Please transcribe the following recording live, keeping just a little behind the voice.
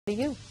To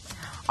you.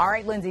 All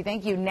right, Lindsay,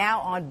 thank you. Now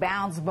on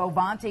Bounds,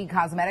 Bovanti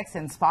Cosmetics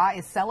and Spa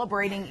is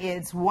celebrating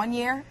its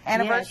 1-year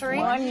anniversary.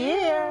 Yes, 1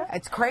 year.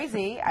 It's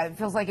crazy. It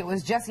feels like it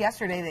was just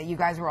yesterday that you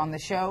guys were on the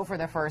show for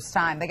the first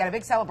time. They got a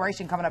big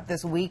celebration coming up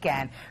this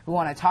weekend we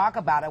want to talk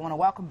about. I want to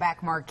welcome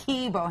back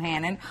Marquis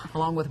Bohannon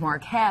along with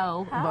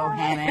Markel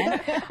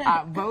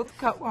Bohannon, both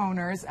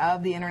co-owners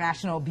of the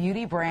international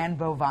beauty brand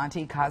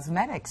Bovanti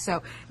Cosmetics.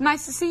 So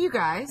nice to see you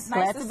guys.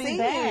 Glad to be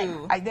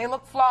back. They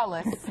look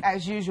flawless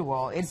as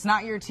usual. It's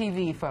not your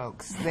TV,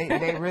 folks.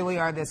 They really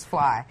are this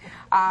fly.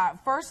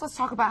 First, let's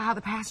talk about how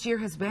the past year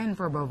has been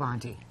for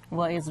Bovanti.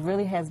 Well, it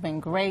really has been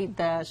great.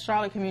 The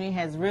Charlotte community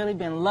has really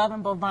been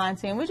loving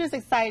Bovanti, and we're just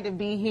excited to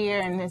be here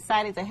and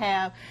excited to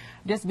have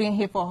just being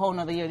here for a whole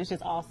nother year. It's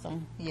just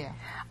awesome. Yeah.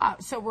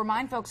 So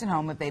remind folks at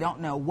home, if they don't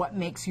know, what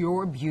makes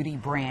your beauty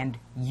brand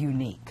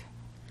unique?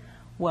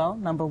 Well,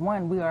 number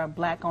one, we are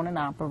Black-owned and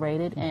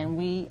operated, and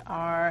we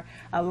are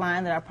a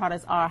line that our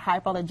products are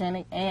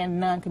hypoallergenic and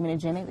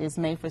non-comedogenic. It's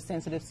made for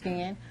sensitive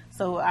skin.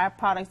 So our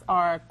products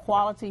are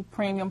quality,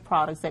 premium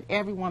products that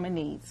every woman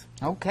needs.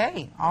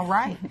 Okay, all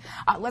right.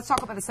 Let's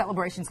talk about the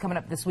celebrations coming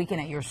up this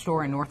weekend at your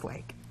store in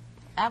Northlake.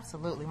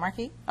 Absolutely.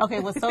 Marquis? Okay,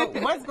 well, so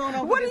what's going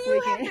on What for this do you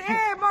weekend? have to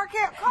add,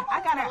 Marquette? Come on.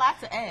 I got a lot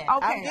to add.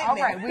 Okay, all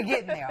right, we're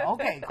getting there.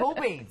 Okay, cool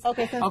beans.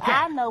 Okay, since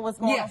I know what's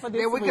going on for this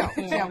there we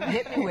weekend. go.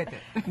 Hit me with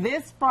it.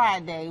 This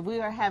Friday,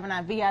 we are having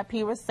our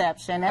VIP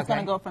reception. That's going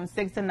to go from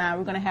 6 to 9.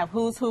 We're going to have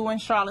Who's Who in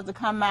Charlotte to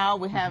come out.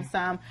 We have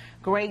some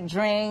great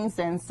drinks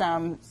and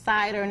some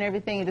cider and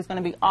everything. It's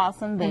going to be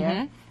awesome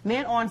there.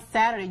 Then on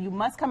Saturday, you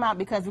must come out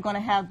because we're going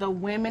to have the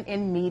Women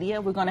in Media.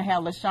 We're going to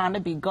have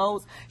LaShonda B.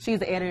 Goetz. She's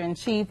the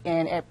editor-in-chief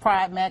at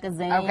Pride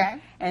Magazine. Okay.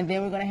 And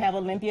then we're going to have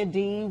Olympia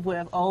D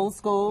with Old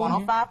School.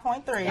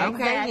 105.3. Okay,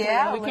 Exactly.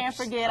 yeah. And we can't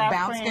forget our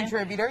Bounce friend,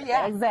 contributor,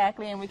 yeah.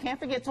 Exactly. And we can't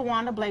forget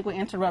Tawanda Blake with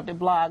Interrupted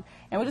Blog.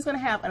 And we're just going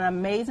to have an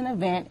amazing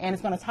event, and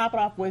it's going to top it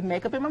off with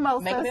Makeup and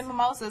Mimosas. Makeup and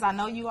Mimosas. I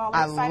know you all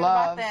I are excited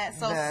love about that.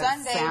 So the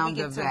Sunday, sound we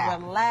get of to that.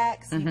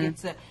 relax. You get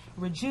to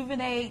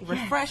rejuvenate,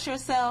 refresh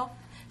yourself.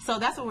 So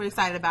that's what we're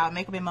excited about.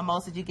 Makeup and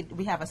Mimosas.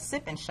 We have a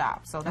sip and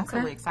shop. So that's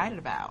what we're excited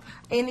about.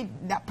 Any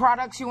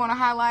products you want to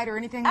highlight or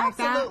anything like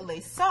that? Absolutely.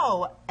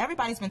 So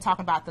everybody's been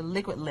talking about the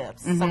liquid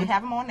lips. So we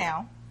have them on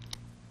now.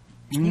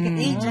 You can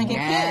eat, drink, and kiss.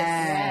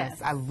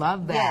 Yes, I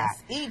love that.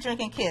 Yes, eat, drink,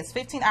 and kiss.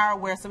 15-hour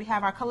wear. So we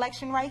have our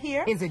collection right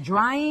here. Is it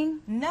drying?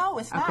 No,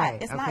 it's not. Okay,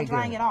 It's okay, not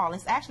drying good. at all.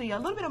 It's actually a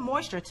little bit of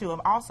moisture to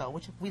them also,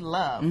 which we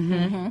love.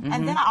 And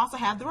then I also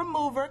have the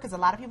remover because a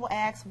lot of people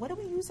ask, what do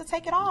we use to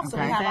take it off? So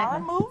we Okay. have our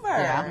remover.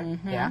 Yeah,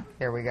 yeah.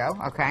 There we go.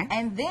 Okay.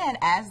 And then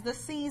as the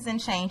season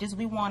changes,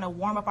 we want to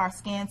warm up our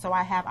skin, so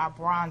I have our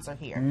bronzer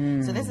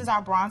here. So this is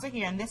our bronzer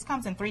here, and this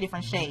comes in 3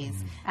 different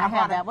shades. I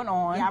have that one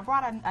on. Yeah, I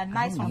brought a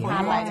nice one for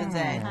you all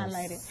today.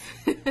 Highlight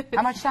it.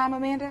 How much time,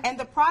 Amanda? And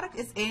the product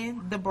is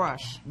in the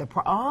brush.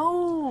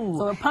 Oh.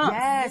 So it pumps.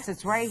 Yes,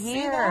 it's right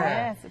here.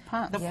 Yes, it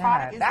pumps. The Yeah,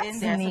 product is that's in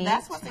there, neat. so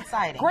that's what's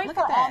exciting. Great Look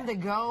for at that. on the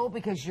go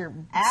because you're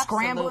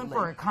scrambling Absolutely.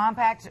 for a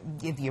compact.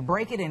 If you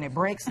break it and it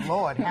breaks,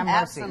 Lord, have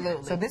mercy.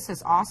 Absolutely. So this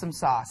is awesome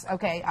sauce.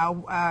 Okay,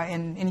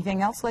 and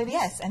anything else, ladies?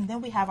 Yes, and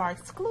then we have our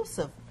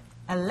exclusive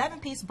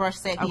 11-piece brush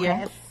set Okay.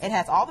 here. It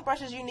has all the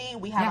brushes you need.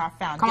 We have Yeah. our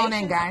foundation Come on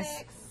in, guys.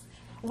 sticks.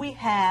 We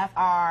have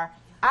our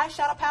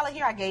eyeshadow palette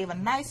here. I gave a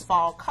nice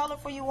fall color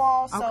for you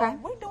all, so Okay.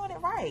 we're doing it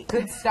right.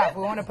 Good stuff.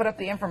 We want to put up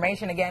the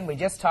information again. We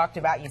just talked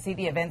about, you see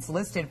the events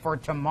listed for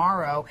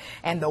tomorrow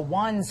and the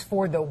ones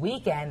for the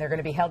weekend. They're going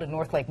to be held at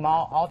Northlake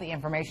Mall. All the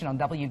information on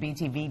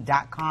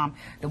WBTV.com,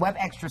 the web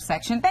extra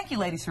section. Thank you,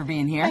 ladies, for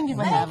being here. Thank you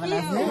for having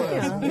us.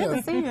 Yes, Good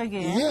to see you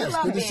again. Yes,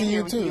 love good to being see here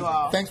you with too. you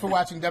all. Thanks for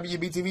watching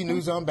WBTV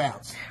News on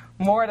Bounce.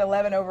 More at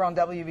 11 over on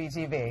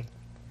WBTV.